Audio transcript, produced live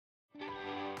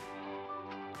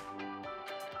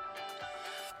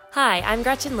Hi, I'm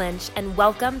Gretchen Lynch, and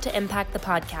welcome to Impact the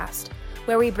Podcast,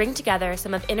 where we bring together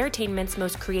some of entertainment's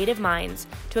most creative minds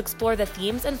to explore the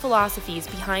themes and philosophies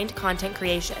behind content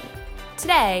creation.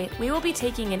 Today, we will be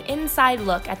taking an inside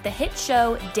look at the hit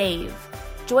show Dave.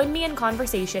 Join me in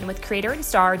conversation with creator and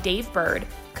star Dave Burd,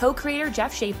 co-creator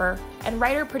Jeff Schaffer, and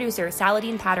writer-producer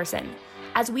Saladin Patterson,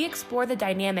 as we explore the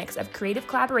dynamics of creative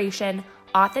collaboration,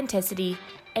 authenticity,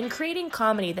 and creating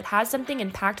comedy that has something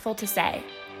impactful to say.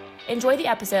 Enjoy the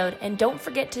episode, and don't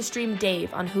forget to stream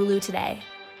Dave on Hulu today.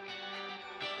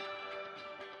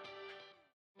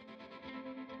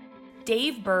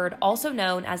 Dave Burd, also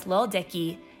known as Lil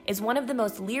Dicky, is one of the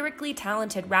most lyrically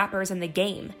talented rappers in the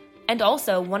game, and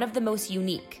also one of the most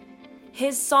unique.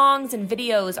 His songs and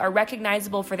videos are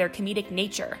recognizable for their comedic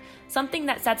nature, something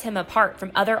that sets him apart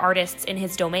from other artists in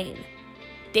his domain.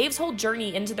 Dave's whole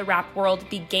journey into the rap world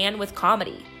began with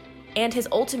comedy, and his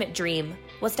ultimate dream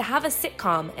was to have a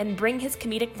sitcom and bring his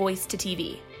comedic voice to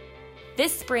TV.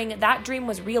 This spring, that dream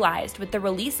was realized with the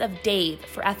release of Dave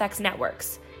for FX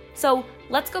Networks. So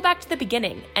let's go back to the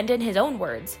beginning, and in his own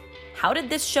words, how did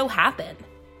this show happen?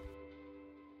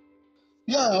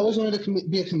 Yeah, I always wanted to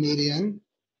be a comedian,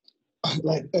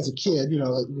 like as a kid,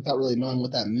 without really knowing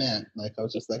what that meant. Like I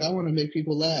was just like, I want to make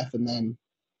people laugh. And then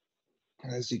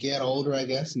as you get older, I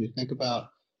guess, and you think about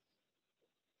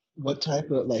what type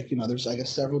of, there's, I guess,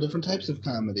 several different types of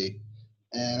comedy.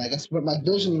 And I guess what my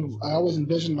vision, I always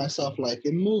envisioned myself like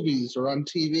in movies or on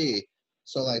TV.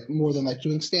 So like more than like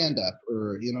doing stand-up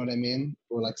or, you know what I mean?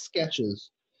 Or like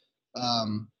sketches.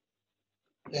 And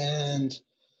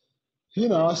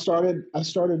I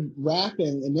started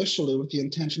rapping initially with the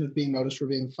intention of being noticed for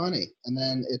being funny. And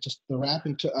then the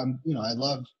rapping took, I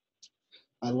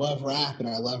love rap and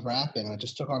I love rapping. And it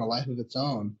just took on a life of its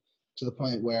own to the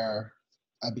point where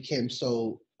I became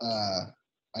so,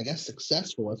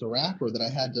 successful as a rapper that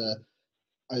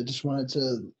I just wanted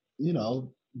to,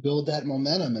 build that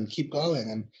momentum and keep going.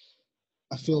 And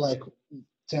I feel like,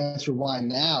 to answer why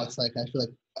now, it's like, I feel like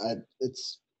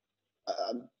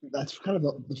that's kind of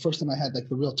the first time I had like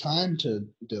the real time to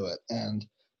do it. And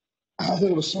I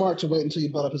think it was smart to wait until you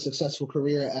build up a successful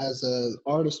career as an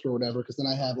artist or whatever, because then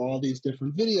I have all these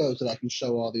different videos that I can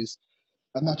show all these.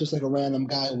 I'm not just like a random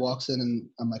guy who walks in and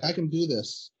I'm like, I can do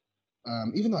this.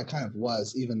 Even though I kind of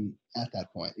was even at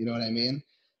that point, you know what I mean?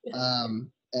 Yeah.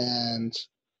 And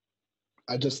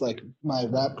I just like my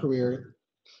rap career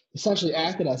essentially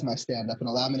acted as my stand-up and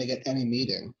allowed me to get any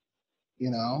meeting,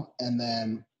 and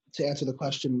then to answer the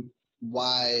question,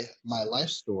 why my life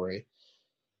story,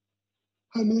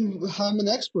 I mean, I'm an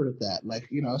expert at that. Like,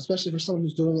 especially for someone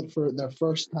who's doing it for their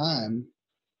first time,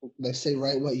 they say,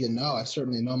 write what you know. I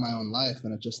certainly know my own life,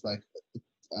 and it's just like,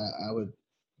 I would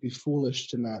be foolish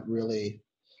to not really.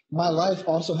 My life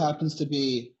also happens to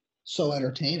be so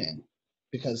entertaining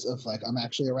because of like, I'm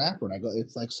actually a rapper, and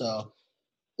it's like, so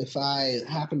if I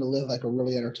happen to live like a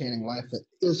really entertaining life that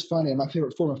is funny, and my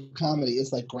favorite form of comedy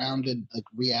is like grounded, like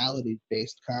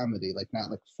reality-based comedy, like not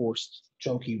like forced,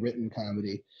 jokey written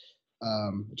comedy.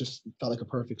 It just felt like a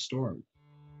perfect storm.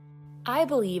 I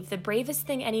believe the bravest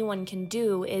thing anyone can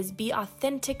do is be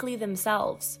authentically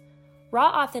themselves.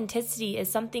 Raw authenticity is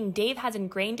something Dave has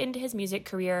ingrained into his music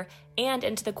career and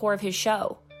into the core of his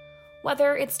show.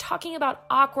 Whether it's talking about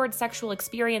awkward sexual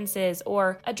experiences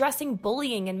or addressing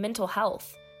bullying and mental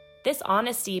health, this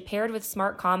honesty paired with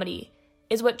smart comedy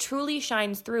is what truly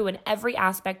shines through in every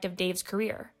aspect of Dave's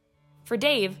career. For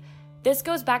Dave, this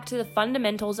goes back to the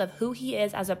fundamentals of who he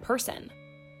is as a person.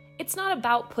 It's not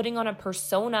about putting on a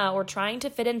persona or trying to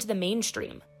fit into the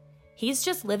mainstream. He's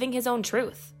just living his own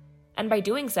truth, and by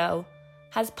doing so,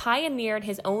 has pioneered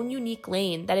his own unique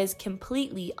lane that is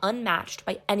completely unmatched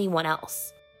by anyone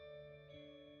else.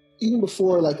 Even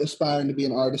before like aspiring to be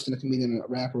an artist and a comedian and a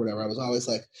rapper or whatever, I was always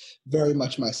like very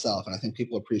much myself. And I think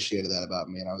people appreciated that about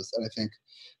me. And I think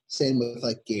same with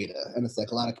like Gata. And it's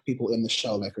like a lot of people in the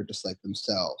show like are just like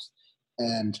themselves.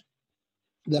 And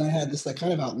then I had this like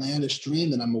kind of outlandish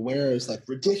dream that I'm aware is like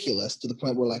ridiculous to the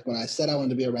point where like when I said I wanted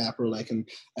to be a rapper, like, and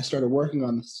I started working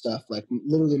on this stuff, like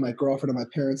literally my girlfriend and my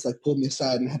parents like pulled me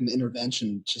aside and had an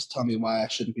intervention, just tell me why I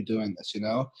shouldn't be doing this,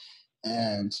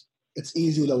 And it's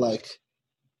easy to like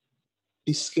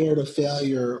be scared of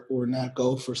failure or not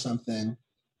go for something.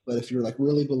 But if you're like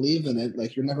really believe in it,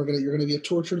 like you're going to be a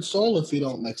tortured soul if you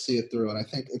don't like see it through. And I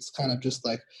think it's kind of just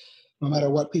like, no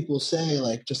matter what people say,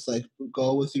 like just like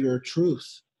go with your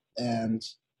truth. And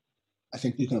I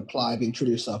think you can apply being true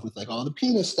to yourself with like all the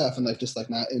penis stuff and like just like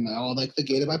not in all like the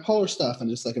gated bipolar stuff and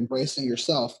just like embracing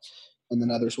yourself, and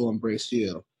then others will embrace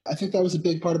you. I think that was a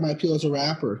big part of my appeal as a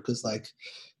rapper because like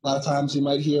A lot of times you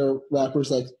might hear rappers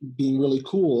like being really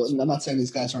cool, and I'm not saying these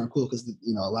guys aren't cool because a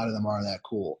lot of them are that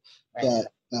cool, right.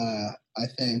 But I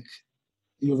think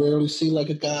you rarely see like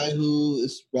a guy who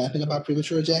is rapping about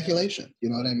premature ejaculation. You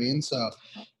know what I mean? So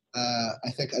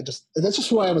I think that's just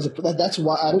who I am that's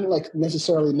why I didn't like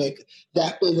necessarily make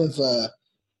that big of a,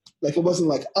 like, it wasn't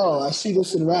like, oh, I see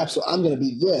this in rap, so I'm going to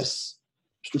be this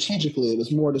strategically. It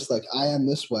was more just like, I am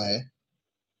this way.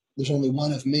 There's only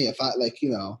one of me. If I like,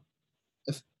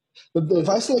 if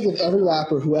I say, like, if every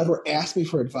rapper who ever asked me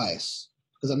for advice,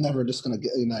 because I'm never just gonna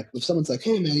get, like, if someone's like,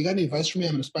 hey man, you got any advice for me?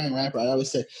 I'm an aspiring rapper. I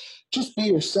always say, just be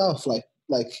yourself. Like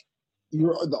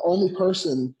you're the only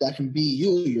person that can be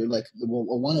you. You're like a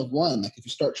one of one. Like if you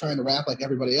start trying to rap like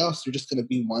everybody else, you're just gonna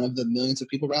be one of the millions of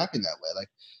people rapping that way. Like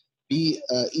be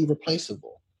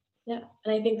irreplaceable. Yeah,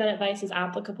 and I think that advice is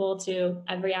applicable to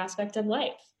every aspect of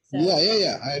life. So.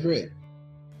 Yeah, I agree.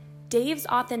 Dave's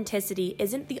authenticity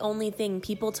isn't the only thing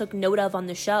people took note of on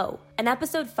the show. In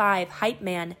episode 5, Hype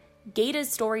Man, Gaeta's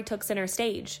story took center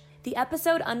stage. The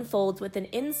episode unfolds with an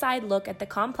inside look at the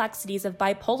complexities of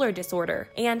bipolar disorder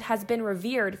and has been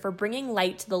revered for bringing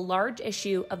light to the large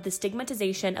issue of the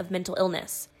stigmatization of mental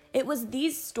illness. It was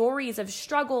these stories of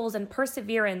struggles and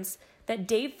perseverance that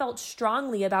Dave felt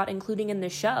strongly about including in the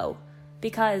show.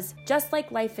 Because, just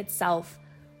like life itself,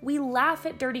 we laugh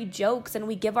at dirty jokes and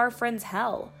we give our friends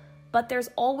hell. But there's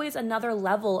always another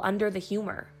level under the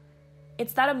humor.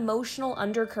 It's that emotional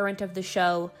undercurrent of the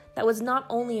show that was not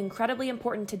only incredibly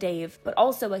important to Dave, but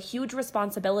also a huge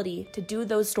responsibility to do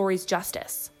those stories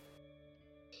justice.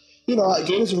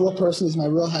 Gaeta's a real person. He's my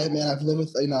real hype man. I've lived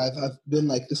with, I've been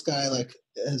like, this guy like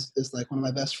is like one of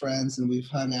my best friends, and we've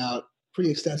hung out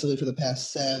pretty extensively for the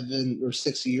past 7 or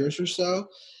 6 years or so.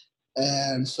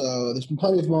 And so there's been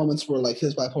plenty of moments where like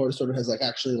his bipolar disorder has like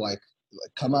actually like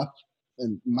come up.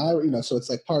 And so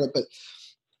it's like part of it. But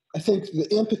I think the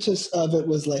impetus of it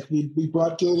was like we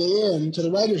brought Gaeta in to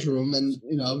the writer's room, and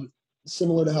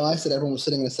similar to how I said everyone was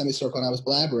sitting in a semicircle and I was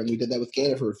blabbering, we did that with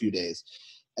Gaeta for a few days.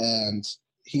 And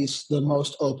he's the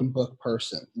most open book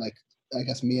person. Like, I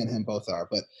guess me and him both are.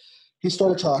 But he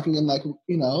started talking, and like,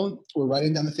 we're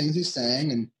writing down the things he's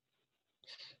saying, and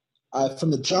I,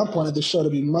 from the jump, wanted the show to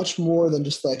be much more than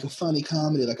just like a funny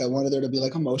comedy. Like I wanted there to be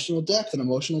like emotional depth and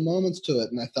emotional moments to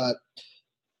it. And I thought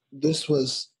this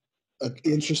was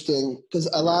interesting because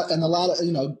a lot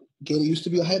of, Gaeta used to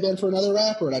be a hype man for another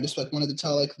rapper, and I just like wanted to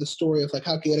tell like the story of like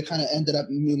how Gaeta kind of ended up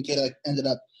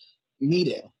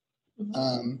meeting.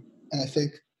 Mm-hmm. And I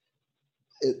think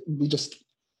we just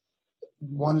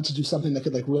wanted to do something that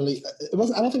could like really, it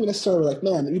wasn't, I don't think we necessarily like,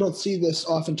 man, you don't see this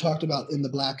often talked about in the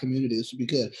Black community. This would be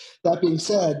good. That being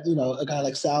said, a guy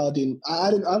like Saladin,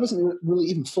 I wasn't really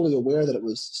even fully aware that it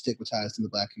was stigmatized in the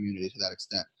Black community to that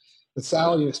extent. But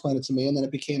Saladin explained it to me, and then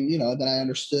it became, then I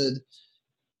understood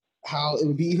how it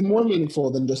would be even more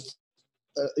meaningful than just,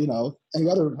 any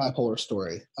other bipolar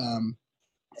story.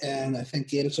 And I think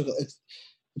Gaeta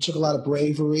it took a lot of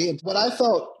bravery. And what I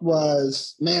felt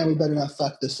was, man, we better not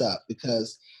fuck this up,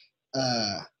 because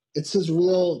it's his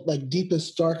real, like,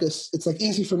 deepest, darkest. It's like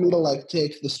easy for me to like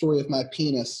take the story of my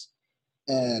penis,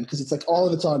 and because it's like all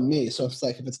of it's on me. So it's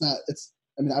like, if it's not,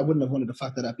 I wouldn't have wanted to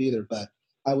fuck that up either, but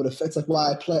I would have. It's like,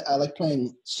 well, I like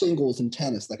playing singles in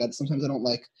tennis. Like sometimes I don't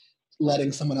like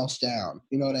letting someone else down.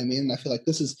 You know what I mean? And I feel like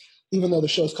this is, even though the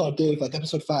show's called Dave, like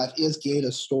episode 5 is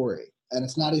Gaeta's story. And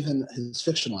it's not even his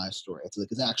fictionalized story. It's like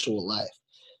his actual life.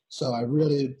 So I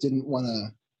really didn't want to,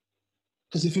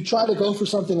 because if you try to go for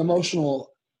something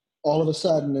emotional all of a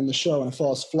sudden in the show and it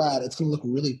falls flat, it's going to look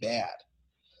really bad.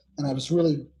 And I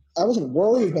wasn't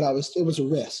worried, but it was a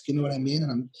risk. You know what I mean?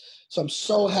 And I'm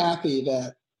so happy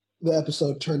that the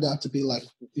episode turned out to be like,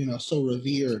 so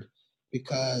revered,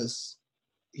 because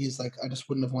he's like, I just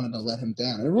wouldn't have wanted to let him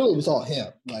down. And it really was all him.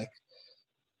 Like,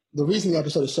 the reason the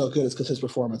episode is so good is because his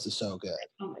performance is so good.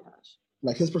 Oh my gosh.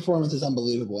 Like, his performance is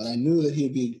unbelievable. And I knew that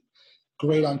he'd be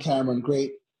great on camera and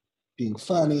great being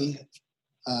funny.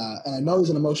 And I know he's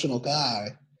an emotional guy,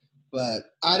 but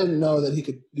I didn't know that he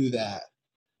could do that.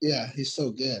 Yeah, he's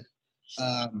so good.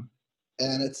 And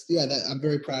I'm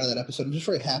very proud of that episode. I'm just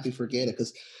very happy for Gaeta,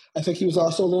 because I think he was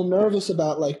also a little nervous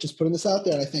about like just putting this out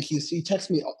there. And I think he texts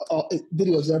me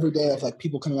videos every day of like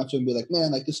people coming up to him and be like,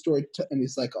 man, like this story, and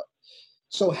he's like,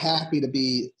 so happy to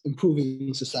be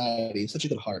improving society. Such a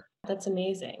good heart. That's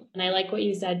amazing. And I like what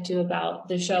you said too about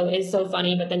the show is so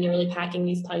funny, but then you're really packing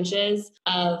these punches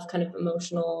of kind of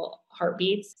emotional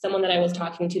heartbeats. Someone that I was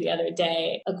talking to the other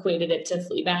day equated it to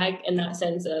Fleabag in that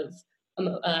sense of,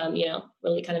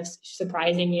 really kind of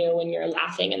surprising you when you're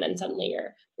laughing and then suddenly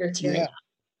you're tearing up,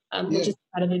 which is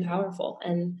incredibly powerful.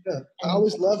 And I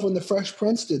always loved when the Fresh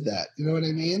Prince did that. You know what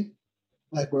I mean?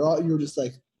 like you were just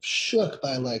like shook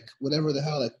by like whatever the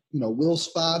hell, like, you know, Will's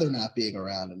father not being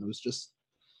around. And it was just,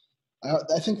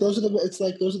 I think those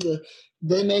are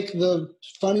they make the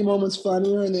funny moments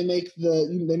funnier, and they make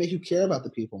you care about the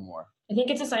people more. I think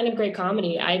it's a sign of great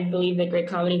comedy. I believe that great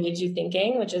comedy leaves you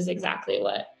thinking, which is exactly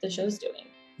what the show's doing.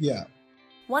 Yeah.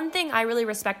 One thing I really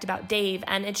respect about Dave,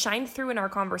 and it shined through in our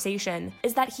conversation,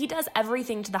 is that he does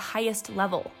everything to the highest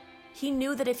level. He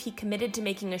knew that if he committed to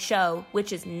making a show,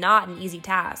 which is not an easy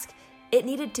task, it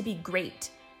needed to be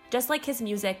great. Just like his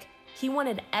music, he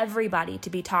wanted everybody to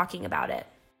be talking about it.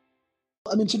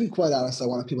 I mean, to be quite honest, I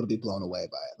wanted people to be blown away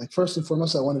by it. Like, first and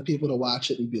foremost, I wanted people to watch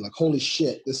it and be like, holy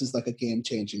shit, this is like a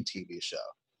game-changing TV show.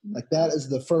 Like, that is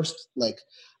the first, like,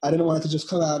 I didn't want it to just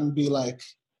come out and be like,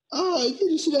 oh,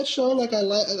 did you see that show? Like, I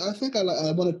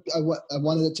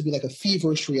wanted it to be like a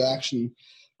feverish reaction.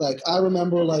 Like, I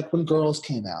remember like when Girls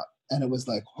came out, and it was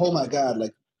like, oh my God,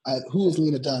 like, who is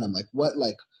Lena Dunham? Like, what,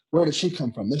 like, where did she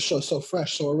come from? This show's so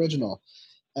fresh, so original.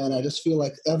 And I just feel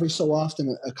like every so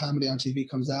often a comedy on TV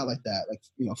comes out like that, like,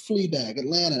 you know, Fleabag,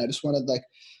 Atlanta. And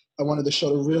I wanted the show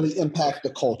to really impact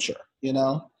the culture, you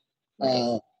know?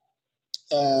 Right.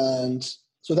 And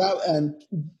so that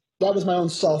was my own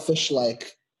selfish,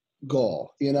 like,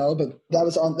 goal, you know, but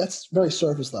that's very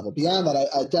surface level. Beyond that,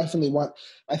 I definitely want,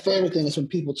 my favorite thing is when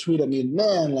people tweet at me,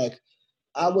 man, like,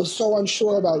 I was so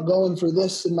unsure about going for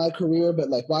this in my career, but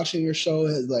like watching your show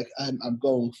is like, I'm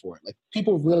going for it. Like,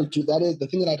 people really do. That is the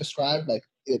thing that I described. Like,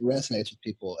 it resonates with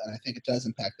people, and I think it does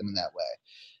impact them in that way.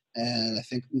 And I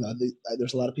think, you know,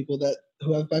 there's a lot of people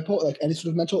who have bipolar, like any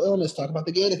sort of mental illness, talk about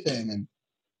the Gator thing. And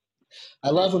I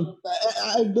love when,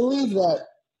 I believe that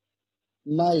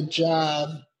my job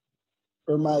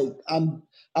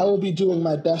I will be doing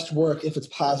my best work if it's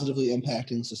positively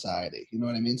impacting society. You know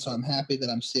what I mean? So I'm happy that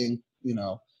I'm seeing, you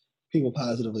know, people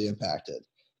positively impacted.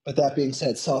 But that being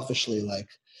said, selfishly, like,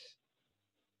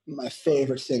 my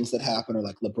favorite things that happen are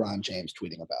like LeBron James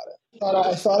tweeting about it.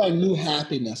 I thought I knew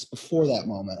happiness before that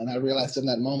moment, and I realized in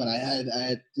that moment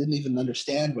I didn't even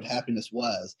understand what happiness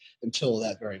was until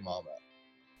that very moment.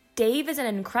 Dave is an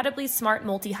incredibly smart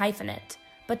multi-hyphenate,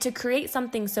 but to create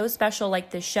something so special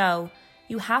like this show,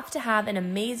 you have to have an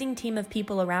amazing team of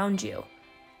people around you.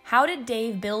 How did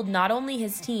Dave build not only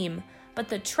his team, but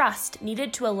the trust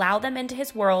needed to allow them into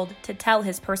his world to tell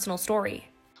his personal story?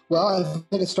 Well, I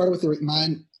think it started with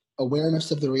my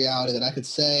awareness of the reality that I could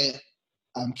say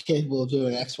I'm capable of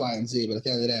doing X, Y, and Z, but at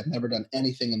the end of the day, I've never done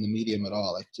anything in the medium at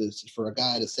all. Like, just for a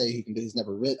guy to say he can do, I've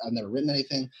never written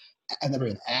anything, I've never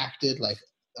even acted, like,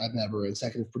 I've never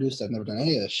executive produced, I've never done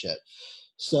any of this shit.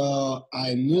 So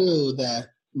I knew that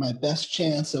my best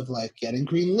chance of like getting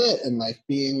greenlit and like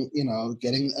being, you know,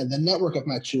 getting the network of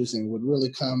my choosing would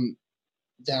really come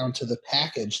down to the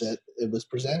package that it was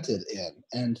presented in.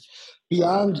 And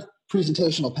beyond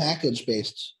presentational package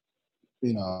based,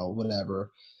 you know,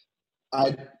 whatever,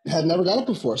 I had never done it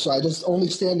before. So I just only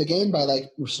stand to gain by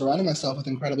like surrounding myself with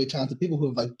incredibly talented people who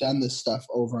have like done this stuff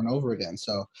over and over again.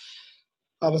 So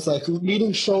I was like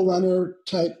meeting showrunner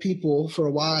type people for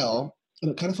a while, and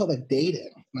it kind of felt like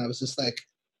dating. And I was just like,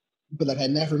 but like I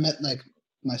never met like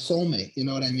my soulmate, you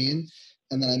know what I mean?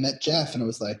 And then I met Jeff, and it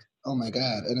was like, oh my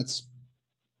God. And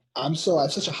I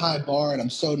have such a high bar, and I'm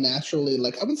so naturally,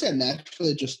 like, I wouldn't say I'm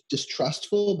naturally just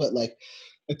distrustful, but like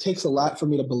it takes a lot for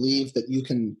me to believe that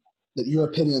that your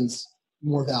opinion's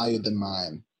more valued than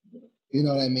mine. You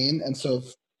know what I mean? And so,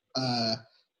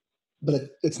 but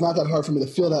it's not that hard for me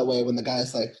to feel that way when the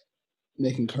guy's like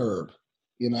making Curb,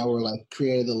 you know, or like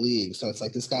created the League. So it's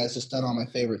like, this guy's just done all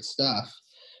my favorite stuff.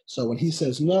 So when he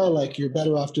says, no, like, you're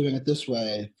better off doing it this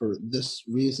way for this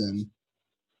reason,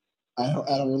 I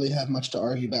don't really have much to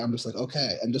argue about. I'm just like,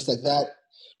 okay. And just like that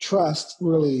trust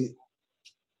really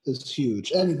is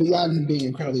huge. And beyond him being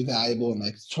incredibly valuable and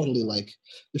like totally like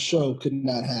the show could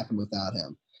not happen without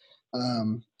him.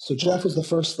 So Jeff was the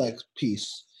first like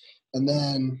piece. And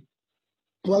then,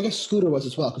 well, I guess Scooter was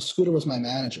as well, because Scooter was my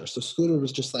manager. So Scooter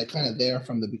was just like kind of there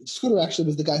from Scooter actually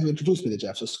was the guy who introduced me to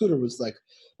Jeff. So Scooter was like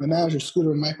my manager.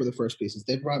 Scooter and Mike were the first pieces.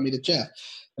 They brought me to Jeff,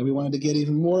 and we wanted to get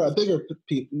even more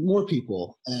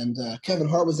people. And Kevin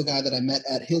Hart was the guy that I met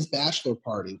at his bachelor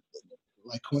party.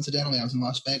 Like, coincidentally, I was in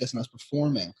Las Vegas and I was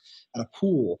performing at a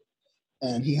pool,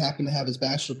 and he happened to have his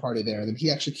bachelor party there. And then he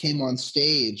actually came on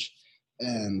stage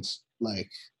and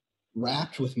like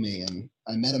rapped with me, and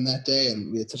I met him that day,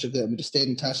 and we just stayed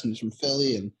in touch, and he's from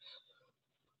Philly, and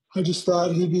I just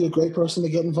thought he'd be a great person to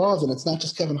get involved. And it's not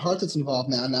just Kevin Hart that's involved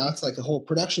now it's like a whole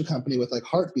production company with like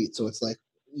Heartbeat. So it's like,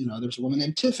 you know, there's a woman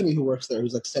named Tiffany who works there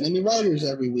who's like sending me writers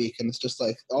every week, and it's just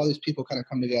like all these people kind of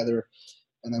come together.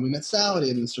 And then we met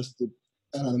Saladin, and it's just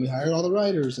And then we hired all the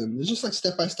writers, and it's just like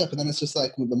step by step. And then it's just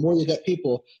like the more you get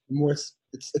people, the more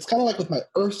it's kind of like with my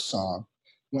Earth song,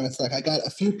 when it's like I got a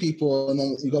few people, and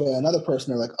then you go to another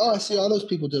person, they're like, oh, I see all those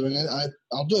people doing it,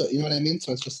 I'll do it. You know what I mean?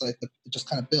 So it's just like it just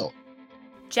kind of built.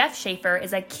 Jeff Schaffer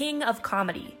is a king of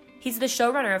comedy. He's the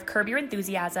showrunner of Curb Your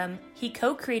Enthusiasm, he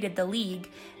co-created The League,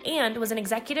 and was an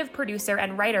executive producer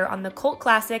and writer on the cult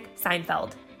classic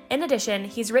Seinfeld. In addition,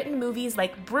 he's written movies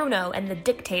like Bruno and The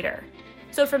Dictator.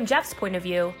 So from Jeff's point of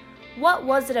view, what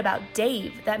was it about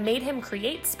Dave that made him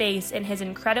create space in his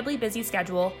incredibly busy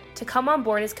schedule to come on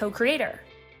board as co-creator?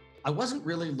 I wasn't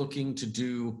really looking to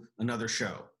do another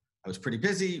show. I was pretty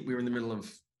busy. We were in the middle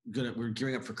of, we were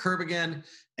gearing up for Curb again.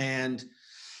 And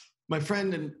my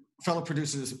friend and fellow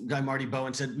producer, this guy Marty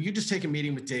Bowen, said, will you just take a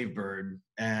meeting with Dave Burd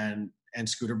and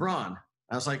Scooter Braun?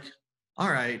 I was like,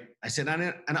 all right. I said,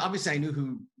 and obviously I knew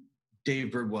who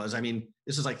Dave Burd was. I mean,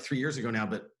 this was like 3 years ago now,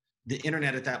 but the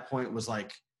internet at that point was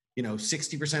like,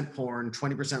 60% porn,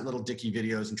 20% Lil Dicky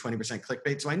videos, and 20%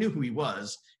 clickbait. So I knew who he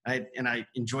was, and I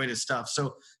enjoyed his stuff.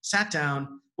 So sat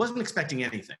down, wasn't expecting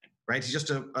anything, right? He's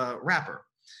just a rapper.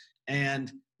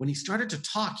 And when he started to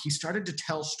talk, he started to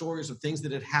tell stories of things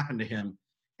that had happened to him,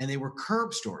 and they were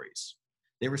Curb stories.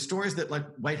 They were stories that like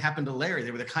might happen to Larry.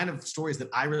 They were the kind of stories that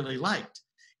I really liked.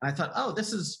 And I thought, oh,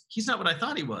 he's not what I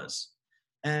thought he was.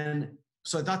 And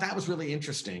so I thought that was really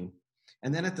interesting.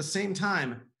 And then at the same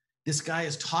time, this guy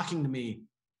is talking to me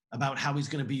about how he's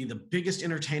going to be the biggest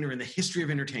entertainer in the history of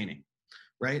entertaining,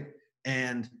 right?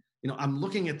 And, I'm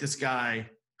looking at this guy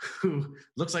who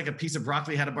looks like a piece of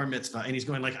broccoli had a bar mitzvah, and he's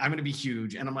going like, I'm going to be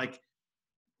huge. And I'm like,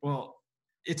 well,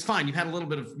 it's fine. You've had a little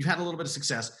bit of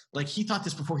success. Like, he thought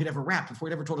this before he'd ever rapped, before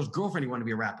he'd ever told his girlfriend he wanted to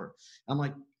be a rapper. I'm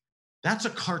like, that's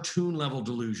a cartoon level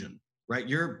delusion, right?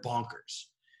 You're bonkers.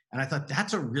 And I thought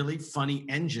that's a really funny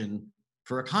engine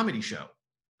for a comedy show.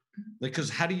 Because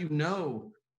how do you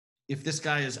know if this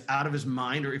guy is out of his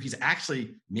mind or if he's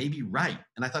actually maybe right?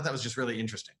 And I thought that was just really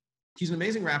interesting. He's an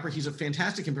amazing rapper. He's a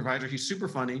fantastic improviser. He's super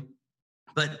funny,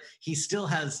 but he still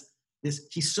has this,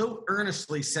 he so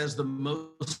earnestly says the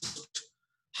most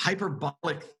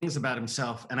hyperbolic things about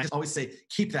himself. And I always say,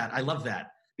 keep that. I love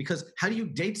that. Because how do you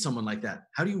date someone like that?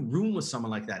 How do you room with someone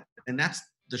like that? And that's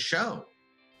the show.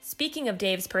 Speaking of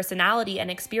Dave's personality and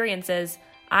experiences,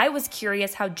 I was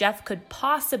curious how Jeff could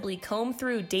possibly comb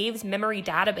through Dave's memory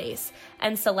database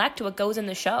and select what goes in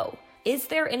the show. Is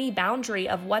there any boundary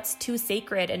of what's too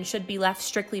sacred and should be left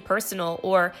strictly personal,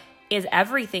 or is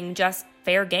everything just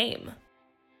fair game?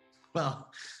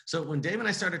 Well, so when Dave and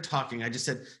I started talking, I just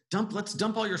said, let's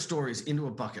dump all your stories into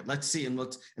a bucket. Let's see, and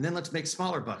then let's make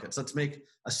smaller buckets. Let's make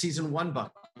a season 1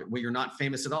 bucket where you're not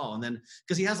famous at all. And then,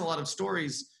 because he has a lot of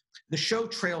stories, the show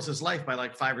trails his life by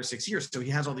like 5 or 6 years. So he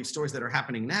has all these stories that are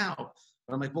happening now.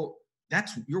 But I'm like, well,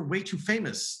 you're way too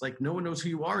famous. Like, no one knows who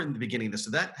you are in the beginning of this.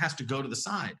 So that has to go to the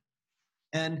side.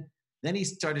 And then he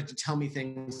started to tell me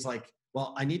things like,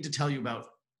 well, I need to tell you about,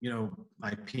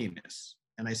 my penis.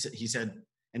 And he said,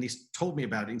 and he's told me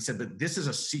about it. He said, but this is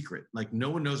a secret. Like, no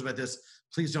one knows about this.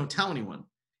 Please don't tell anyone.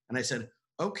 And I said,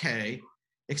 okay,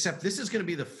 except this is going to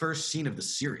be the first scene of the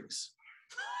series.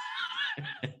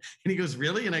 And he goes,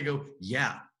 really? And I go,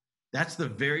 yeah, that's the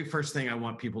very first thing I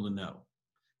want people to know.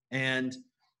 And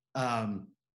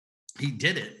he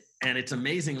did it. And it's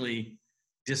amazingly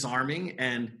disarming.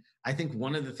 And I think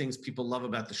one of the things people love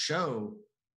about the show,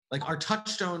 like our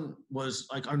touchstone was,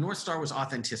 like our North Star was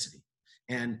authenticity.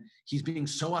 And he's being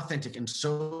so authentic and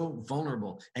so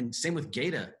vulnerable. And same with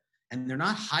Gata. And they're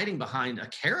not hiding behind a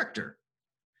character.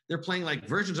 They're playing like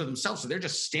versions of themselves. So they're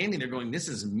just standing there going, this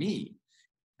is me.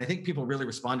 I think people really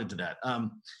responded to that.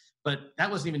 But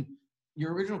that wasn't even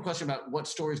your original question about what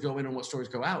stories go in and what stories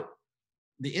go out.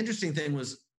 The interesting thing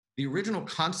was the original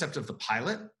concept of the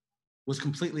pilot was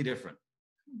completely different.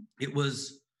 It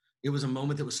was a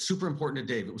moment that was super important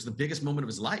to Dave. It was the biggest moment of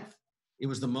his life. It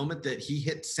was the moment that he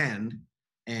hit send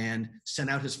and sent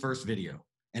out his first video,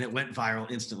 and it went viral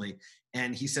instantly.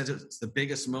 And he says it's the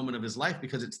biggest moment of his life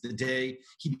because it's the day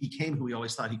he became who he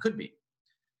always thought he could be.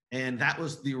 And that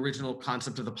was the original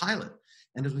concept of the pilot.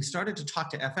 And as we started to talk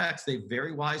to FX, they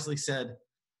very wisely said,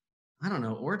 I don't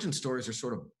know, origin stories are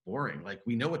sort of boring. Like,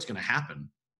 we know what's going to happen.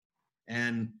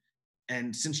 And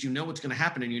since you know what's going to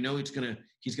happen and you know he's going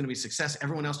to be a success,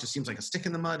 everyone else just seems like a stick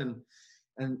in the mud.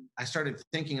 And I started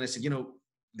thinking, and I said,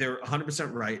 they're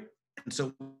 100% right. And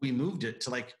so we moved it to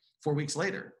like 4 weeks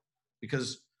later,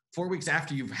 because 4 weeks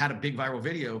after you've had a big viral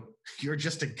video, you're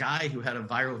just a guy who had a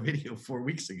viral video 4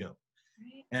 weeks ago.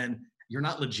 And you're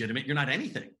not legitimate. You're not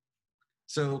anything.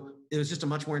 So it was just a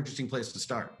much more interesting place to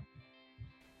start.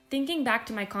 Thinking back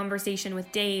to my conversation with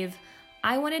Dave,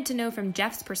 I wanted to know from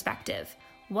Jeff's perspective,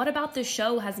 What about the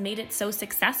show has made it so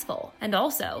successful, and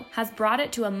also has brought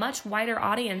it to a much wider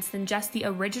audience than just the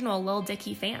original Lil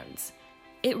Dicky fans?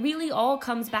 It really all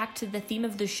comes back to the theme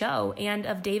of the show and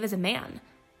of Dave as a man: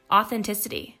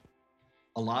 authenticity.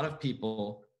 A lot of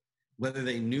people, whether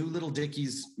they knew Lil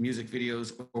Dicky's music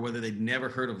videos or whether they'd never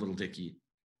heard of Lil Dicky,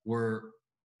 were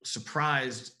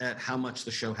surprised at how much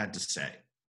the show had to say.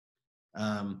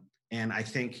 And I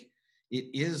think it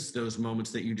is those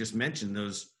moments that you just mentioned,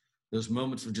 those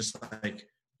moments of just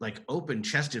like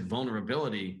open-chested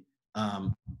vulnerability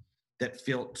that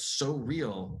felt so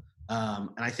real. And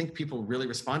I think people really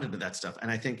responded to that stuff. And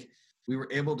I think we were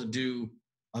able to do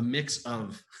a mix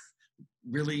of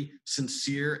really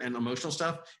sincere and emotional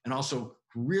stuff and also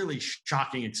really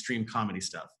shocking extreme comedy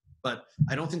stuff. But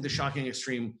I don't think the shocking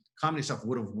extreme comedy stuff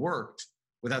would have worked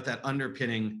without that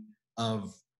underpinning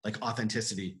of like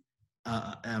authenticity.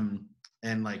 And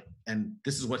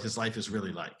this is what his life is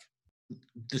really like.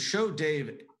 The show,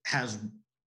 Dave, has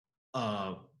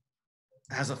a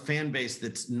fan base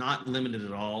that's not limited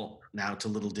at all now to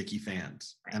Lil Dicky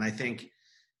fans. And I think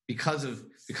because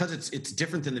it's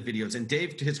different than the videos, and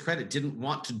Dave, to his credit, didn't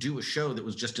want to do a show that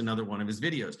was just another one of his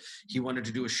videos. He wanted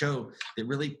to do a show that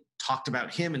really talked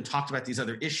about him and talked about these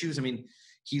other issues. I mean,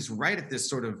 he's right at this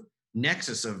sort of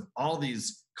nexus of all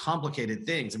these complicated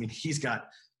things. I mean,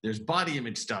 there's body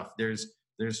image stuff, there's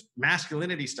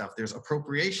masculinity stuff, there's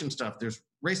appropriation stuff, there's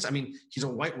race. I mean, he's a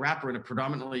white rapper in a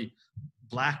predominantly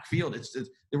black field.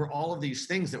 There were all of these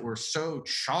things that were so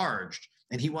charged,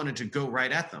 and he wanted to go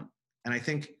right at them. And I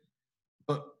think,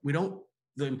 but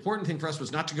the important thing for us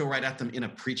was not to go right at them in a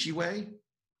preachy way.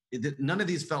 None of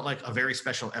these felt like a very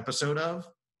special episode of,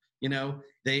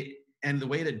 and the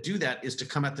way to do that is to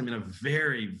come at them in a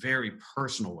very, very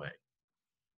personal way.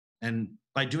 And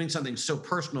by doing something so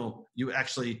personal, you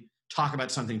actually talk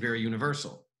about something very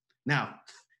universal. Now,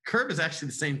 Curb is actually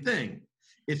the same thing.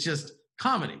 It's just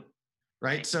comedy,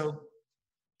 right? So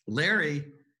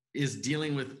Larry is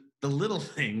dealing with the little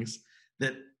things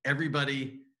that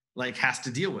everybody has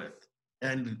to deal with.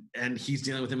 And he's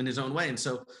dealing with them in his own way. And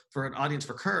so for an audience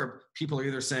for Curb, people are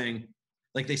either saying,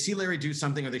 they see Larry do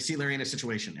something, or they see Larry in a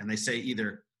situation, and they say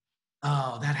either,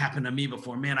 oh, that happened to me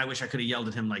before. Man, I wish I could have yelled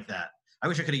at him like that. I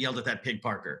wish I could have yelled at that Pig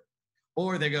Parker.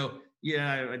 Or they go,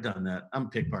 yeah, I've done that. I'm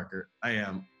Pig Parker. I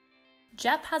am.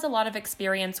 Jeff has a lot of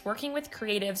experience working with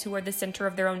creatives who are the center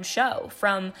of their own show,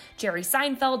 from Jerry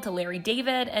Seinfeld to Larry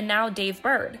David and now Dave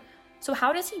Burd. So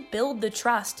how does he build the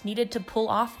trust needed to pull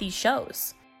off these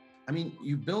shows? I mean,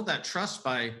 you build that trust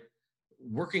by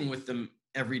working with them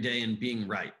every day and being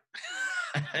right.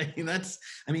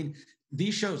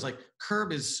 These shows, like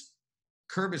Curb is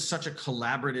such a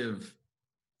collaborative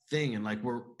thing, and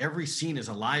where every scene is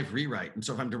a live rewrite. And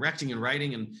so if I'm directing and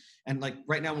writing and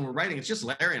right now when we're writing, it's just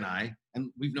Larry and I, and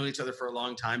we've known each other for a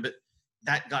long time, but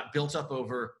that got built up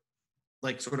over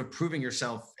sort of proving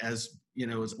yourself as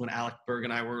when Alec Berg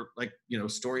and I were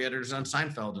story editors on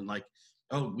Seinfeld, and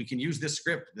oh, we can use this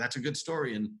script, that's a good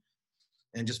story,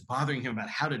 and just bothering him about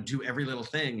how to do every little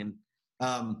thing. And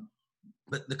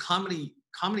but the comedy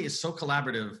is so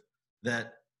collaborative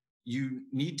that you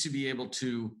need to be able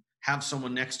to have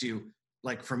someone next to you.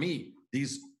 For me,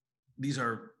 these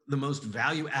are the most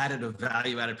value-added of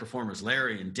value-added performers,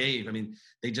 Larry and Dave. I mean,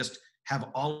 they just have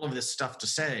all of this stuff to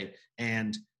say,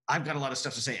 and I've got a lot of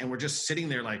stuff to say, and we're just sitting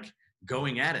there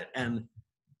going at it. And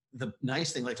the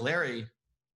nice thing, Larry,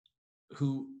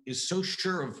 who is so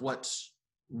sure of what's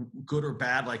good or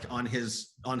bad, on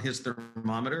his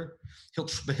thermometer, he'll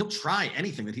try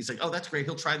anything that he's oh, that's great.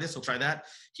 He'll try this, he'll try that.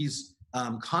 He's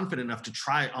confident enough to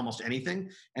try almost anything.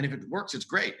 And if it works, it's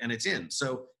great. And it's in.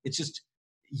 So it's just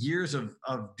years of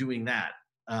doing that.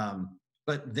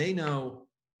 But they know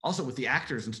also with the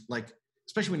actors, and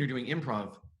especially when you're doing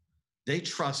improv, they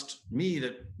trust me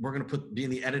that we're going to be in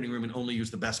the editing room and only use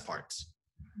the best parts.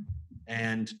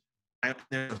 And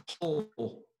there's a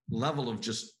whole level of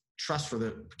just trust for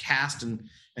the cast and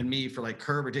me for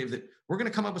Curb or Dave, that we're going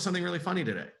to come up with something really funny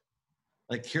today.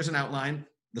 Here's an outline.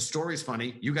 The story's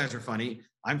funny. You guys are funny.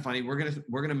 I'm funny. We're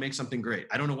going to make something great.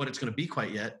 I don't know what it's going to be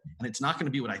quite yet. And it's not going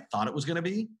to be what I thought it was going to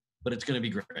be, but it's going to be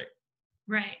great.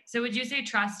 Right. So would you say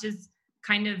trust is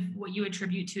kind of what you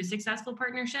attribute to successful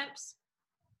partnerships?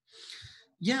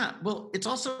 Yeah. Well, it's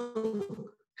also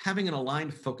having an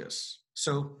aligned focus.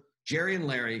 So Jerry and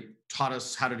Larry taught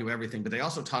us how to do everything, but they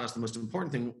also taught us the most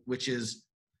important thing, which is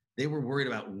they were worried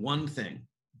about one thing.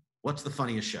 What's the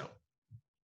funniest show?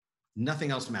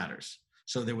 Nothing else matters.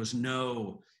 So there was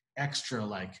no extra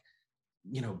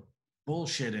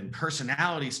bullshit and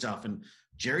personality stuff. And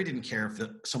Jerry didn't care if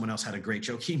someone else had a great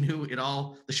joke. He knew it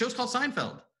all. The show's called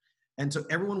Seinfeld. And so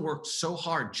everyone worked so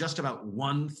hard just about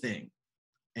one thing.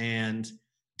 And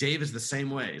Dave is the same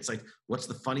way. It's like, what's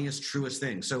the funniest, truest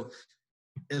thing? So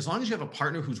as long as you have a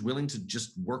partner who's willing to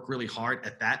just work really hard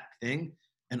at that thing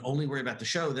and only worry about the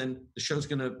show, then the show's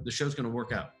gonna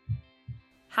work out.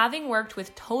 Having worked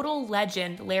with total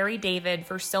legend Larry David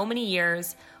for so many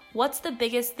years, what's the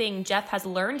biggest thing Jeff has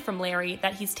learned from Larry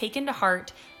that he's taken to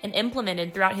heart and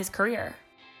implemented throughout his career?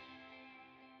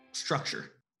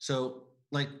 Structure. So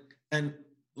and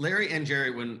Larry and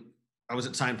Jerry, when I was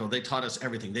at Seinfeld, they taught us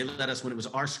everything. They let us, when it was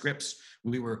our scripts,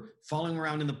 we were following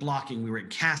around in the blocking, we were in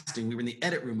casting, we were in the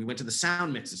edit room, we went to the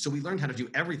sound mixes. So we learned how to do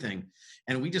everything.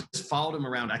 And we just followed him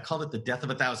around. I called it the death of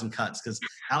 1,000 cuts, because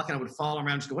Alec and I would follow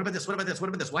around, just go, what about this? What about this? What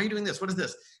about this? Why are you doing this? What is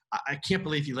this? I can't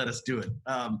believe he let us do it.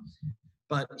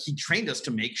 But he trained us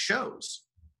to make shows.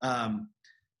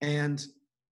 And,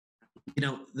 you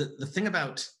know, the thing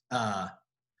about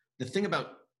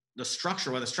the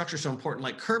structure, why the structure is so important,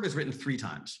 like Curb is written 3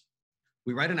 times.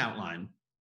 We write an outline,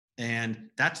 and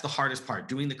that's the hardest part,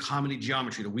 doing the comedy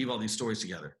geometry to weave all these stories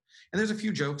together. And there's a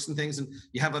few jokes and things, and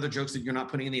you have other jokes that you're not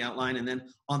putting in the outline. And then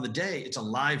on the day, it's a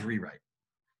live rewrite.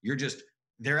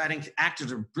 They're adding,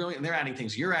 actors are brilliant, they're adding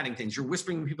things, you're adding things, you're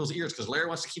whispering in people's ears because Larry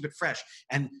wants to keep it fresh,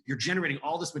 and you're generating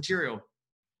all this material.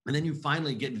 And then you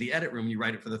finally get into the edit room, you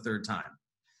write it for the 3rd time.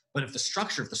 But if the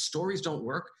stories don't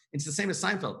work, it's the same as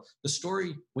Seinfeld. The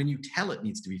story, when you tell it,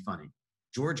 needs to be funny.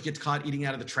 George gets caught eating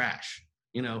out of the trash,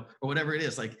 you know, or whatever it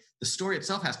is. Like, the story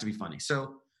itself has to be funny.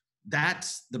 So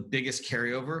that's the biggest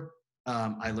carryover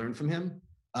I learned from him.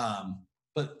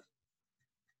 But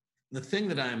the thing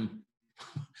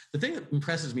that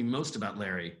impresses me most about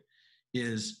Larry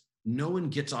is no one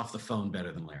gets off the phone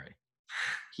better than Larry.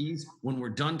 When we're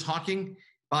done talking,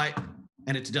 bye,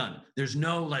 and it's done. There's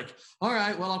no like, all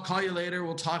right, well, I'll call you later,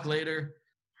 we'll talk later.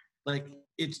 Like,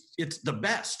 it's the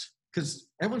best, because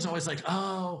everyone's always like,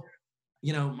 oh,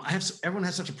 you know, everyone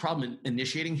has such a problem in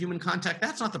initiating human contact.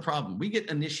 That's not the problem. We get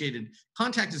initiated.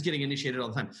 Contact is getting initiated all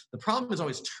the time. The problem is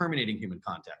always terminating human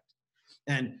contact.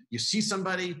 And you see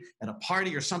somebody at a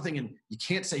party or something, and you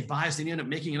can't say bye, so then you end up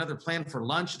making another plan for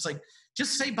lunch. It's like,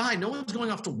 just say bye. No one's going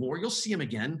off to war. You'll see him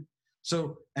again.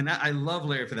 So, and I love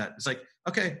Larry for that. It's like,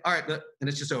 okay, all right, and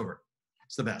it's just over.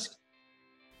 It's the best.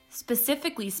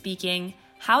 Specifically speaking,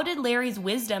 how did Larry's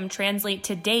wisdom translate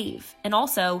to Dave? And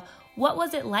also, what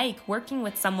was it like working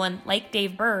with someone like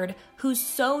Dave Burd, who's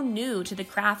so new to the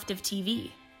craft of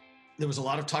TV? There was a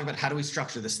lot of talk about how do we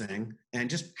structure this thing, and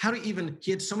just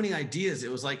he had so many ideas.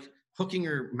 It was like hooking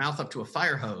your mouth up to a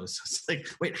fire hose. It's like,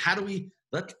 wait,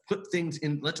 let's put things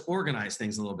in, let's organize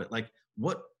things a little bit. Like,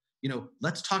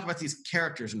 let's talk about these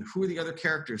characters and who are the other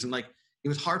characters. And like, it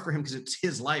was hard for him because it's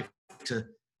his life to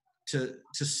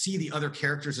see the other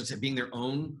characters as being their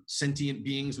own sentient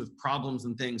beings with problems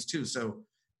and things too. So,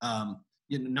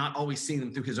 not always seeing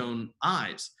them through his own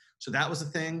eyes. So that was a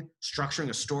thing. Structuring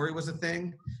a story was a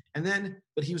thing.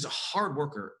 But he was a hard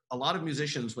worker. A lot of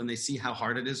musicians, when they see how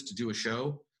hard it is to do a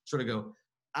show, sort of go,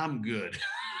 I'm good.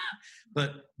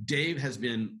 But Dave has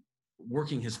been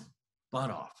working his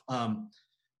butt off.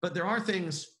 But there are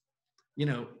things,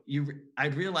 I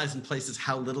realized in places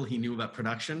how little he knew about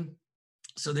production.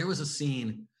 So there was a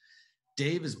scene,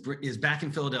 Dave is back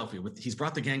in Philadelphia. He's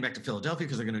brought the gang back to Philadelphia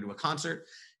because they're going to do a concert.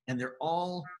 And they're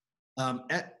all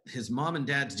at his mom and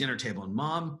dad's dinner table. And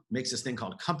mom makes this thing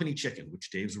called company chicken, which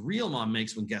Dave's real mom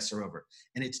makes when guests are over.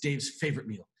 And it's Dave's favorite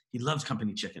meal. He loves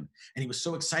company chicken. And he was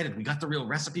so excited. We got the real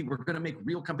recipe. We're going to make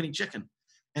real company chicken.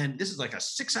 And this is like a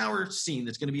 6-hour scene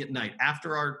that's going to be at night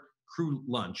after our crew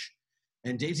lunch.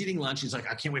 And Dave's eating lunch. He's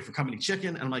like, I can't wait for company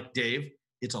chicken. And I'm like, Dave,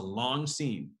 it's a long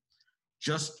scene.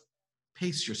 Just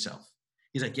pace yourself.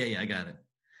 He's like, yeah, I got it.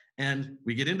 And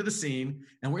we get into the scene,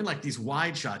 and we're in like these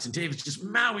wide shots, and Dave's just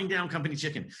mowing down company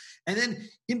chicken. And then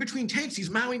in between takes, he's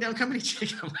mowing down company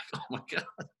chicken. I'm like, oh my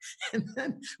God. And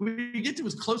then we get to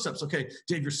his close-ups. Okay,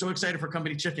 Dave, you're so excited for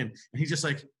company chicken. And he's just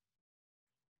like,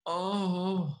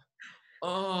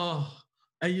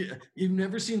 you've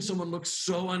never seen someone look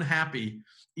so unhappy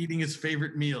eating his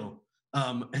favorite meal.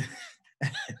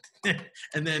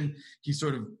 And then he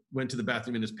sort of went to the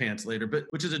bathroom in his pants later,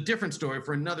 which is a different story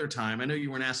for another time. I know you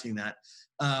weren't asking that.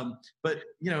 But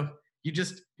you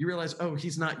realize,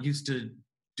 he's not used to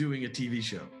doing a TV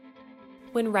show.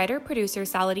 When writer-producer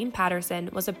Saladin Patterson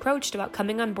was approached about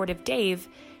coming on board of Dave,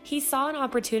 he saw an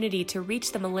opportunity to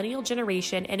reach the millennial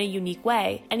generation in a unique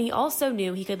way, and he also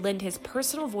knew he could lend his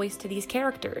personal voice to these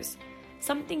characters,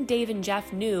 something Dave and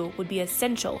Jeff knew would be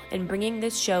essential in bringing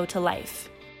this show to life.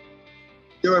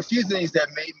 There were a few things that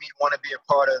made me want to be a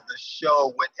part of the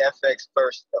show when FX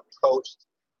first approached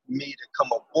me to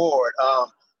come aboard.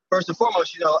 first and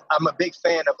foremost, I'm a big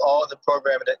fan of all the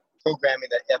programming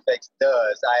that FX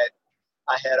does.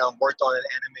 I had worked on an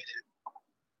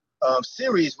animated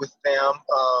series with them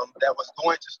that was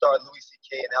going to star Louis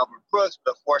C.K. and Albert Brooks,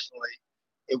 but unfortunately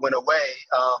it went away.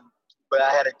 But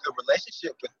I had a good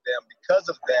relationship with them because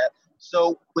of that.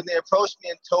 So when they approached me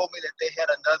and told me that they had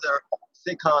another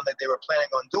sitcom that they were planning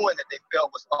on doing that they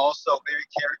felt was also very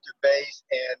character-based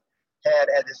and had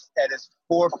at its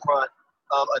forefront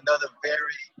another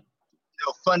very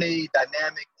funny,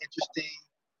 dynamic, interesting,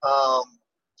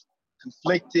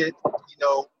 conflicted,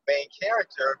 main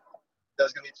character that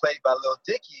was going to be played by Lil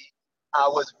Dicky, I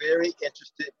was very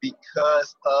interested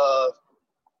because of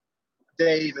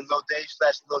Dave and Lil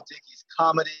Dicky's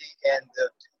comedy and the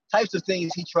types of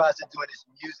things he tries to do in his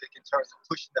music in terms of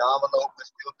pushing the envelope but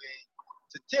still being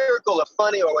satirical or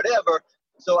funny or whatever.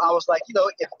 So I was like,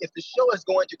 if the show is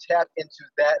going to tap into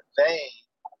that vein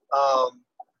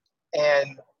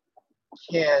and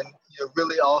can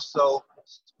really also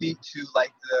speak to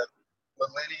like the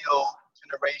millennial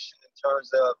generation in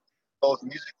terms of both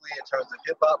musically, in terms of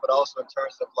hip hop, but also in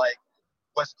terms of like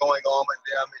what's going on with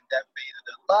them in that phase of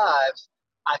their lives,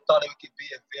 I thought it could be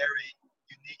a very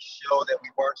unique show that we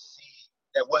weren't seeing,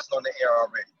 that wasn't on the air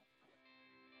already.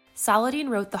 Saladin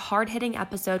wrote the hard-hitting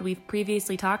episode we've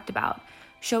previously talked about,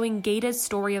 showing Gata's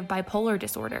story of bipolar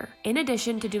disorder. In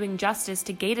addition to doing justice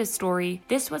to Gata's story,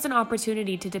 this was an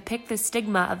opportunity to depict the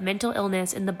stigma of mental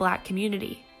illness in the Black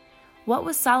community. What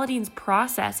was Saladin's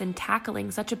process in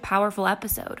tackling such a powerful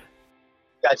episode?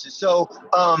 Gotcha. So,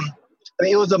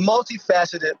 it was a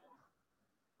multifaceted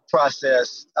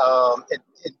process.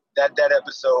 That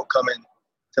episode coming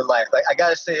to life. Like, I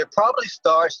gotta say, it probably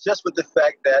starts just with the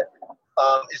fact that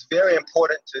it's very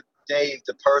important to Dave,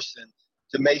 the person,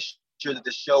 to make sure that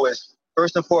the show is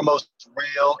first and foremost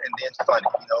real and then funny.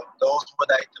 Those were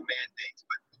like the mandates,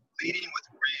 but leading with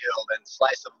real and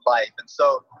slice of life. And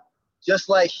so, just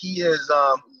like he is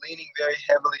leaning very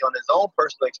heavily on his own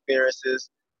personal experiences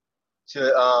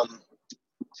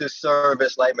to serve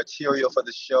as like material for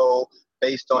the show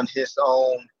based on his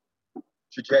own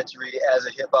trajectory as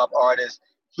a hip hop artist,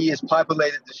 he has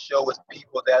populated the show with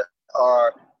people that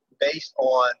are based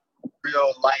on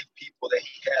real life people that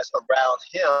he has around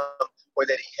him or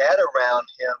that he had around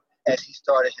him as he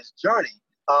started his journey.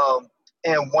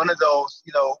 And one of those,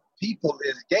 people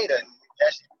is Gata. And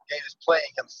actually, Gata's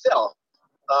playing himself.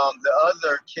 The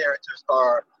other characters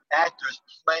are actors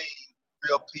playing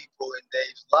real people in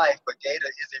Dave's life, but Gata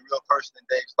is a real person in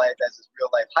Dave's life as his real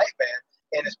life hype man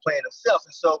and is playing himself.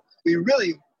 And so we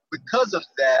really, because of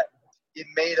that, it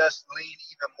made us lean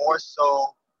even more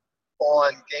so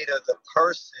on Gata the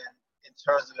person in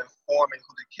terms of informing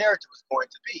who the character was going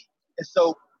to be. And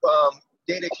so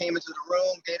Gata came into the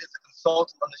room. Gata's a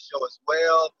consultant on the show as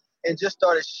well, and just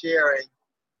started sharing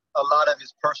a lot of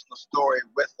his personal story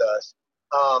with us.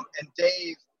 And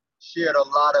Dave shared a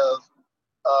lot of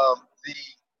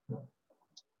the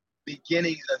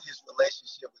beginnings of his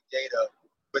relationship with Gata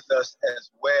with us as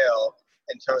well,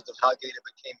 in terms of how Gata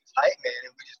became his hype man.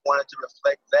 And we just wanted to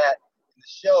reflect that in the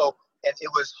show. And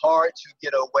it was hard to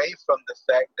get away from the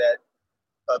fact that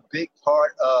a big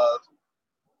part of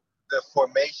the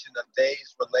formation of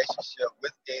Dave's relationship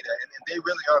with Gata, and they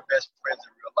really are best friends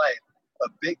in real life, a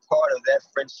big part of that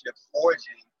friendship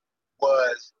forging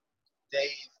was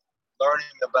Dave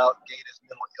learning about Gata's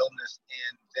mental illness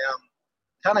and them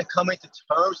kind of coming to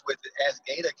terms with it as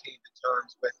Gata came to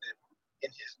terms with it in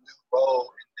his new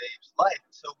role in Dave's life.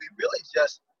 So we really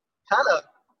just kind of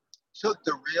took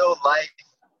the real life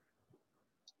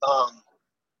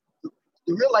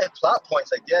plot points,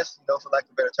 I guess, for lack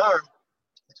of a better term,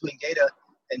 between Gata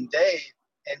and Dave,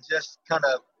 and just kind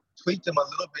of tweaked them a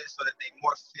little bit so that they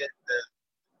more fit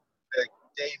the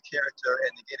Dave character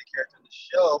and the Gata character in the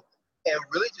show, and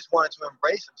really just wanted to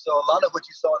embrace them. So a lot of what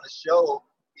you saw in the show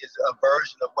is a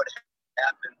version of what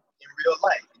happened in real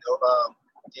life.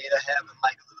 Gata having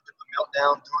like a little bit of a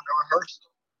meltdown during the rehearsal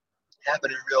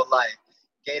happened in real life.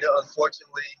 Gata,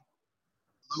 unfortunately,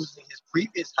 losing his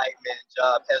previous hype man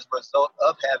job as a result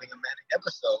of having a manic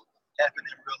episode happened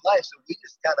in real life. So we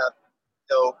just kind of,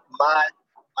 my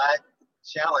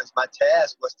challenge, my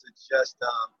task was to just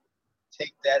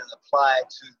take that and apply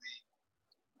it to the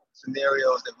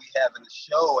scenarios that we have in the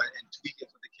show and tweak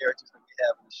it for the characters that we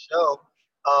have in the show.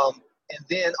 And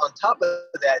then on top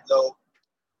of that, though,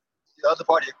 the other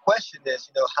part of your question is,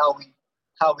 how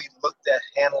we looked at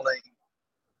handling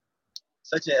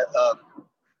such a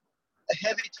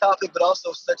heavy topic, but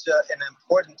also such an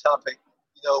important topic,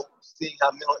 seeing how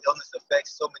mental illness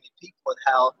affects so many people and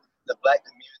how the Black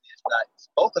community is not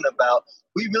spoken about.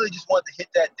 We really just wanted to hit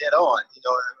that dead on,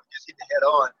 just hit the head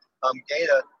on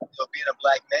Gator, being a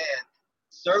black man,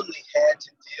 certainly had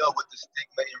to deal with the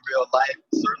stigma in real life,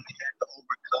 certainly had to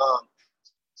overcome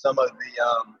some of the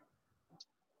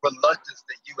reluctance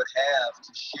that you would have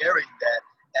to sharing that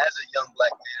as a young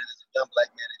black man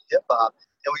in hip hop.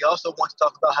 And we also want to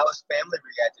talk about how his family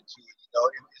reacted to it.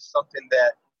 It's something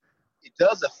that it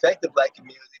does affect the black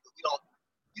community, but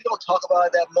we don't talk about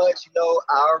it that much.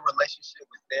 Our relationship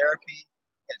with therapy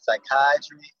and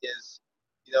psychiatry is,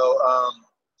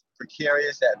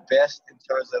 precarious at best in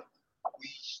terms of we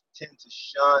tend to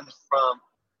shun from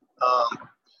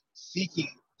seeking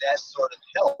that sort of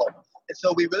help. And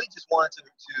so we really just wanted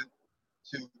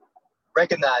to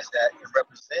recognize that and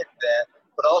represent that,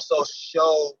 but also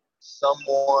show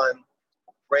someone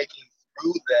breaking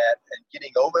through that and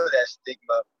getting over that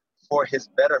stigma for his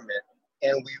betterment.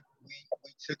 And we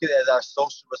took it as our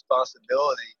social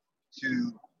responsibility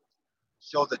to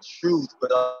show the truth,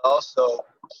 but also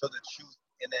show the truth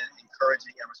in an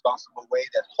encouraging and responsible way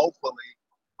that hopefully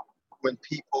when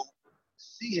people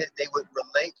see it, they would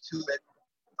relate to it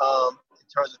in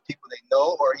terms of people they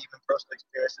know or even personal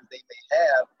experiences they may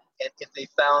have. And if they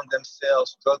found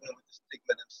themselves struggling with the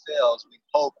stigma themselves, we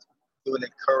hoped it would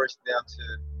encourage them to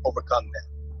overcome that.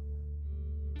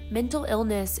 Mental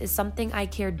illness is something I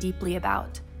care deeply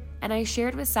about, and I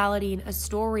shared with Saladin a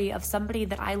story of somebody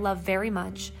that I love very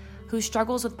much who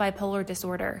struggles with bipolar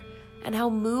disorder, and how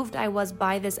moved I was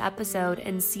by this episode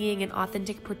and seeing an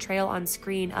authentic portrayal on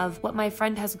screen of what my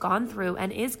friend has gone through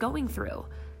and is going through.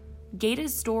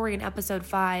 Gaeta's story in episode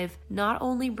 5 not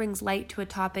only brings light to a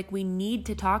topic we need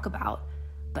to talk about,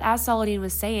 but as Saladin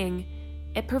was saying,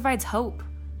 it provides hope.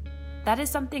 That is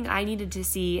something I needed to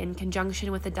see in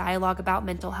conjunction with the dialogue about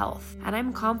mental health, and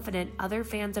I'm confident other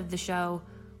fans of the show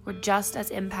were just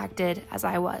as impacted as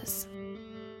I was.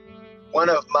 One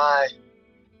of my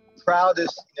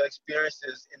proudest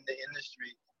experiences in the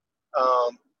industry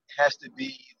has to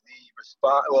be the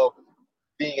response,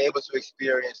 being able to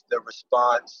experience the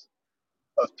response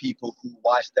of people who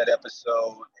watched that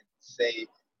episode and say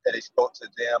that it spoke to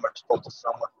them or spoke to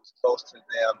someone who's close to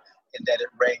them and that it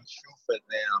rang true for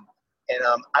them. And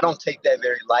I don't take that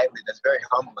very lightly. That's very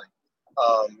humbling.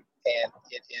 And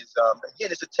it is,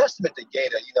 again, it's a testament to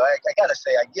Gaeta. I got to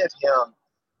say, I give him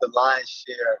the lion's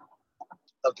share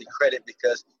of the credit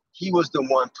because he was the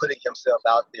one putting himself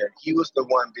out there. He was the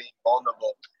one being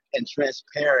vulnerable and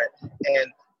transparent.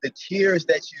 And the tears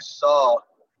that you saw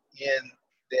in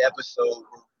the episode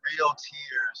were real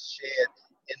tears shed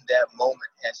in that moment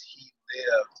as he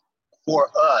lived for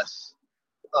us,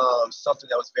 something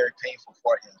that was very painful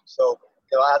for him. So,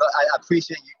 I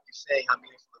appreciate you saying how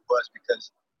meaningful it was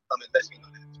because it lets me know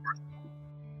that it's worth it.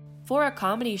 For a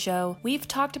comedy show, we've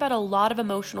talked about a lot of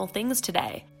emotional things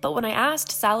today, but when I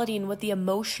asked Saladin what the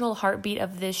emotional heartbeat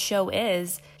of this show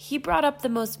is, he brought up the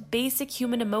most basic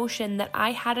human emotion that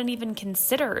I hadn't even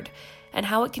considered, and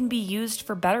how it can be used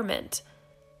for betterment.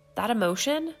 That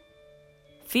emotion?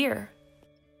 Fear.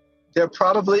 There are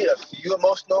probably a few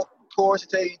emotional cores, to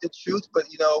tell you the truth, but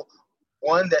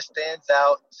one that stands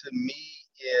out to me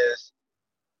is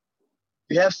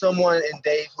you have someone in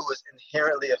Dave who is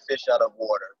inherently a fish out of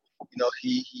water.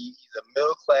 He's a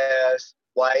middle-class,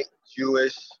 white,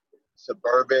 Jewish,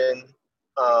 suburban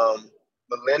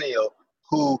millennial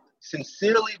who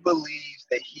sincerely believes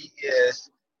that he is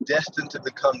destined to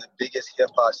become the biggest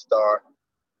hip-hop star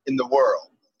in the world,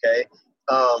 okay?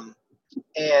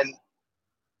 And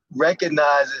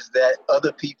recognizes that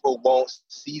other people won't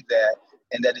see that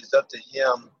and that it's up to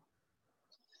him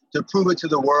to prove it to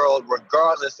the world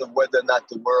regardless of whether or not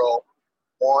the world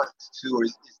wants to or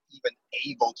is even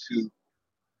able to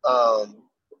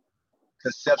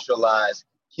conceptualize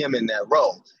him in that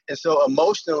role. And so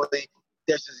emotionally,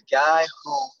 there's this guy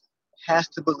who has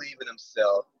to believe in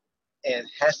himself and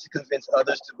has to convince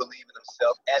others to believe in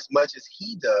himself as much as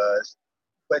he does.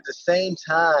 But at the same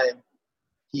time,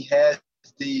 he has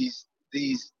these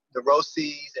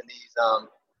neuroses and these,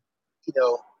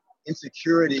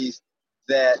 insecurities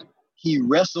that he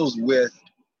wrestles with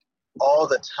all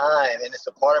the time, and it's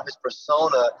a part of his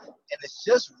persona, and it's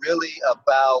just really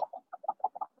about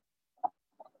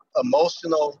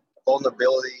emotional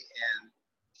vulnerability and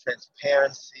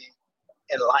transparency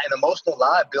and emotional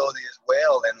liability as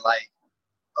well, and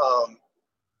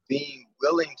being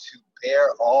willing to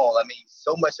bear all. I mean,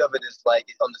 so much of it is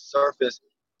on the surface,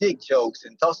 dick jokes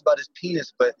and talks about his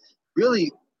penis, but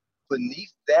really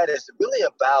beneath that is really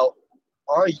about,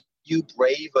 are you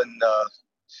brave enough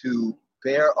to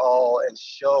bear all and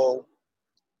show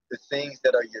the things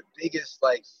that are your biggest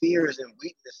fears and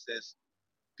weaknesses,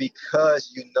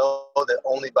 because you know that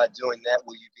only by doing that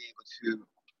will you be able to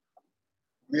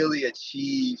really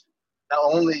achieve not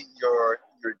only your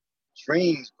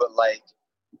dreams, but like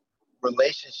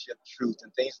relationship truth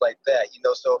and things like that.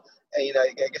 So I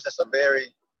guess that's a very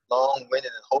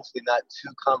long-winded and hopefully not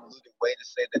too convoluted way to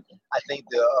say that I think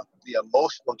the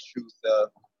emotional truth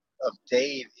of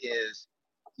Dave is,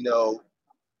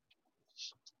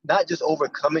 not just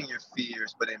overcoming your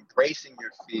fears, but embracing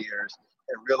your fears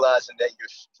and realizing that your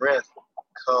strength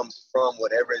comes from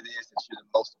whatever it is that you're the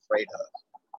most afraid of.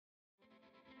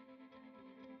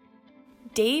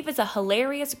 Dave is a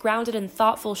hilarious, grounded, and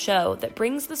thoughtful show that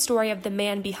brings the story of the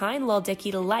man behind Lil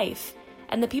Dicky to life.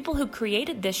 And the people who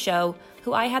created this show,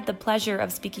 who I had the pleasure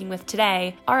of speaking with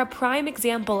today, are a prime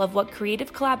example of what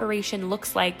creative collaboration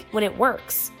looks like when it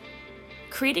works.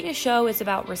 Creating a show is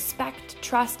about respect,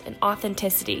 trust, and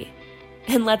authenticity.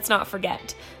 And let's not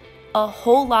forget, a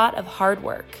whole lot of hard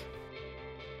work.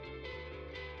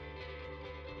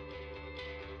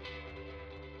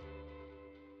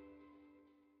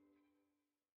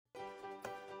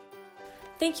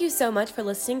 Thank you so much for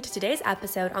listening to today's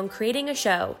episode on creating a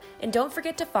show, and don't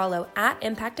forget to follow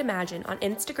 @ImpactImagine on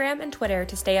Instagram and Twitter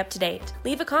to stay up to date.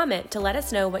 Leave a comment to let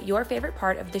us know what your favorite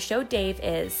part of the show Dave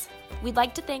is. We'd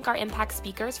like to thank our Impact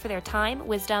speakers for their time,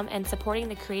 wisdom, and supporting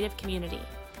the creative community.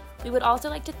 We would also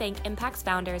like to thank Impact's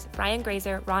founders, Brian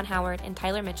Grazer, Ron Howard, and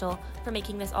Tyler Mitchell, for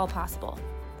making this all possible.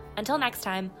 Until next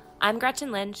time, I'm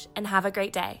Gretchen Lynch, and have a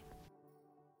great day.